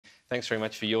Thanks very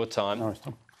much for your time. No worries,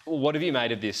 Tom. What have you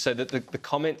made of this? So the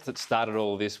comment that started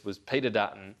all of this was Peter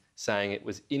Dutton saying it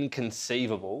was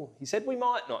inconceivable. He said we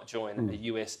might not join a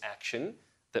US action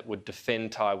that would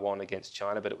defend Taiwan against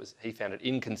China, but he found it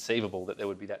inconceivable that there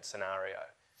would be that scenario.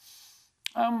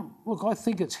 Look, I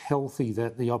think it's healthy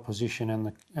that the opposition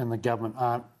and the government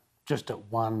aren't just at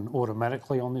one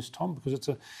automatically on this, Tom, because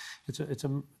it's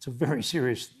a very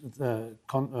serious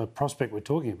prospect we're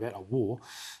talking about, a war,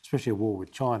 especially a war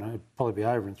with China. It'd probably be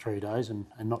over in 3 days and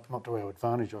not to our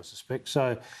advantage, I suspect.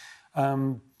 So, I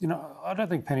don't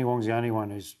think Penny Wong's the only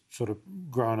one who's sort of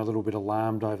grown a little bit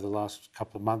alarmed over the last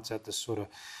couple of months at this sort of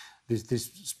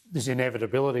this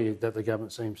inevitability that the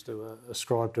government seems to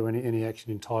ascribe to any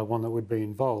action in Taiwan that would be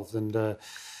involved. And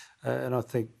I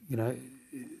think,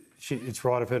 it's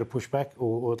right of her to push back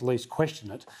or at least question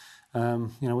it.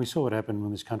 We saw what happened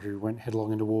when this country went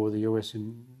headlong into war with the US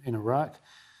in Iraq.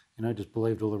 Just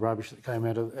believed all the rubbish that came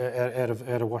out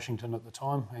of Washington at the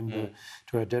time, and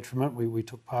to our detriment, we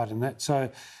took part in that. So,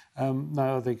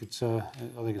 no, I think it's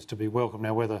to be welcome.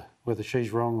 Now, whether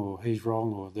she's wrong or he's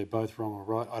wrong or they're both wrong or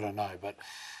right, I don't know. But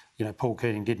Paul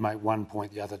Keating did make one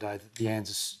point the other day that the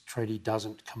ANZUS Treaty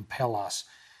doesn't compel us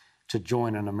to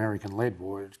join an American-led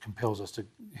war. It compels us to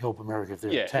help America if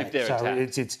they're attacked. If they're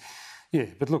attacked.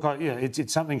 But look,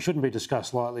 it's something shouldn't be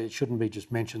discussed lightly. It shouldn't be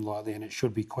just mentioned lightly, and it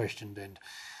should be questioned and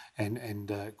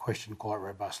questioned quite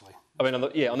robustly. I mean,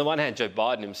 on the one hand, Joe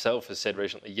Biden himself has said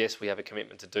recently, yes, we have a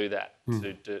commitment to do that,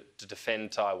 to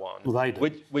defend Taiwan, well, they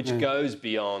do. which goes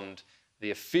beyond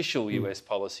the official US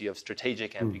policy of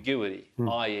strategic ambiguity,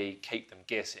 i.e. keep them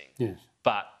guessing. Yes.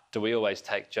 But do we always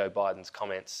take Joe Biden's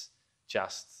comments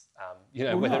just...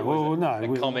 no,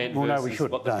 a comment versus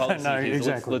what the policy is.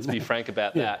 Exactly. Let's be frank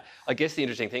about that. I guess the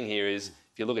interesting thing here is,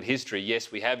 if you look at history, yes,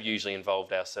 we have usually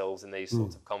involved ourselves in these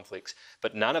sorts of conflicts,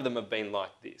 but none of them have been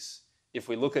like this. If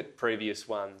we look at previous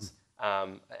ones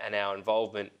and our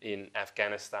involvement in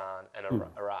Afghanistan and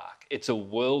Iraq, it's a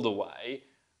world away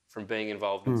from being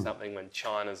involved in something when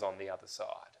China's on the other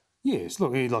side. Yes,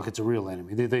 look, it's a real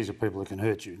enemy. These are people who can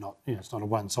hurt you. It's not a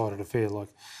one-sided affair like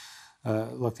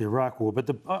the Iraq War. But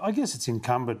I guess it's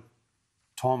incumbent,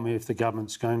 Tom, if the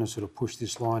government's going to sort of push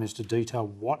this line, is to detail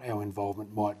what our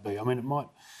involvement might be. I mean,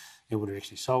 would it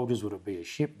actually soldiers? Would it be a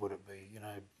ship? Would it be,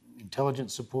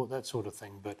 intelligence support, that sort of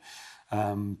thing? But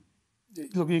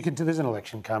look, there's an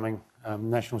election coming.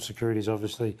 National security is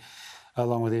obviously,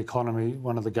 along with the economy,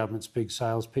 one of the government's big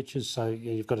sales pitches. So,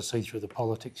 you've got to see through the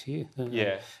politics here.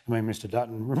 Mr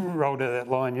Dutton rolled out that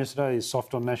line yesterday, he's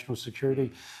soft on national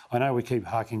security. I know we keep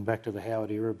harking back to the Howard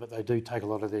era, but they do take a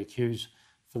lot of their cues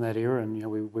from that era. And,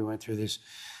 we went through this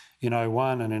in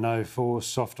 01 and in 04,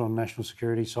 soft on national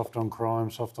security, soft on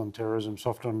crime, soft on terrorism,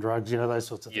 soft on drugs, those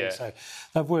sorts of things. So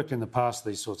they've worked in the past,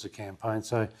 these sorts of campaigns.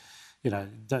 So,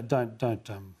 don't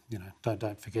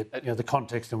forget the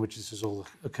context in which this is all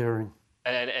occurring.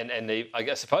 And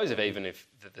I suppose even if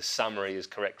the summary is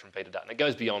correct from Peter Dutton, it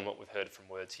goes beyond what we've heard from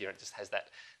words here. It just has that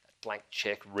blank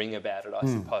check ring about it, I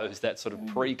suppose, that sort of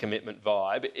pre-commitment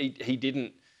vibe. He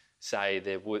didn't say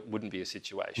there wouldn't be a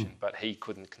situation, but he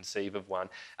couldn't conceive of one.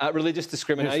 Religious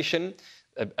discrimination,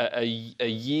 a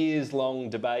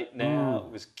years-long debate now.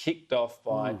 It was kicked off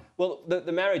by,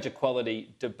 the marriage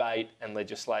equality debate and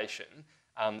legislation,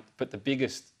 but the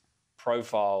biggest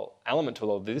profile element to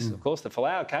all of this, of course, the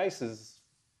Folau case has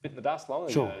bitten the dust long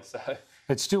ago. So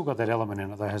it's still got that element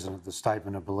in it, though, hasn't it? The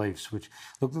statement of beliefs. Which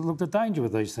look, the danger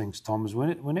with these things, Tom, is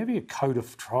whenever you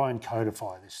try and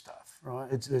codify this stuff, right?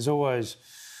 There's always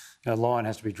a line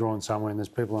has to be drawn somewhere, and there's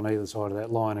people on either side of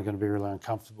that line are going to be really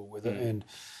uncomfortable with it. And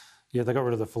they got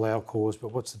rid of the Folau clause,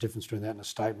 but what's the difference between that and a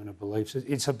statement of beliefs?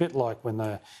 It's a bit like when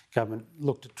the government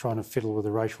looked at trying to fiddle with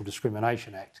the Racial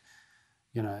Discrimination Act.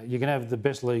 You can have the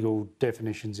best legal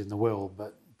definitions in the world,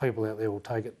 but people out there will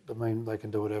take it to mean they can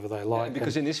do whatever they like.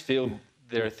 Because in this field,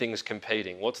 there are things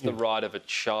competing. What's the right of a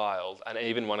child? And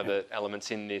even one of the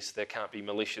elements in this, there can't be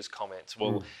malicious comments.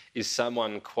 Well, is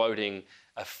someone quoting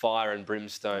a fire and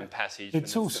brimstone passage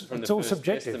from the First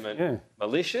subjective. Testament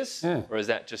malicious? Or is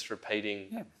that just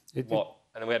repeating what...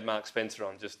 And we had Mark Spencer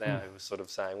on just now who was sort of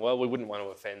saying, well, we wouldn't want to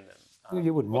offend them.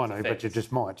 You wouldn't want to, but you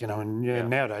just might, and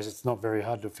nowadays it's not very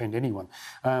hard to offend anyone.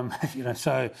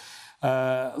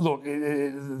 Look,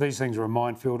 these things are a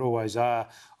minefield, always are.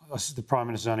 The Prime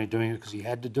Minister's only doing it because he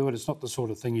had to do it. It's not the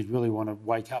sort of thing you'd really want to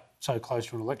wake up so close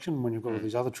to an election when you've got all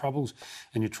these other troubles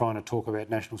and you're trying to talk about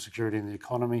national security and the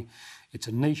economy. It's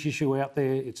a niche issue out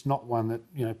there. It's not one that,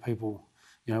 people,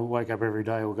 wake up every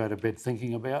day or go to bed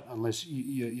thinking about unless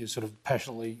you're sort of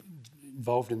passionately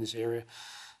involved in this area.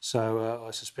 So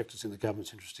I suspect it's in the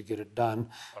government's interest to get it done.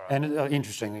 Right. And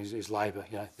interesting is Labor.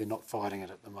 They're not fighting it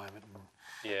at the moment.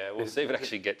 Yeah, we'll see if it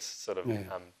actually gets sort of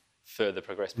further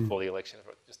progressed before the election. If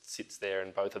it just sits there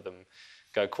and both of them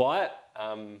go quiet,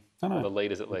 the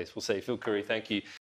leaders at least. We'll see. Phil Coorey, thank you.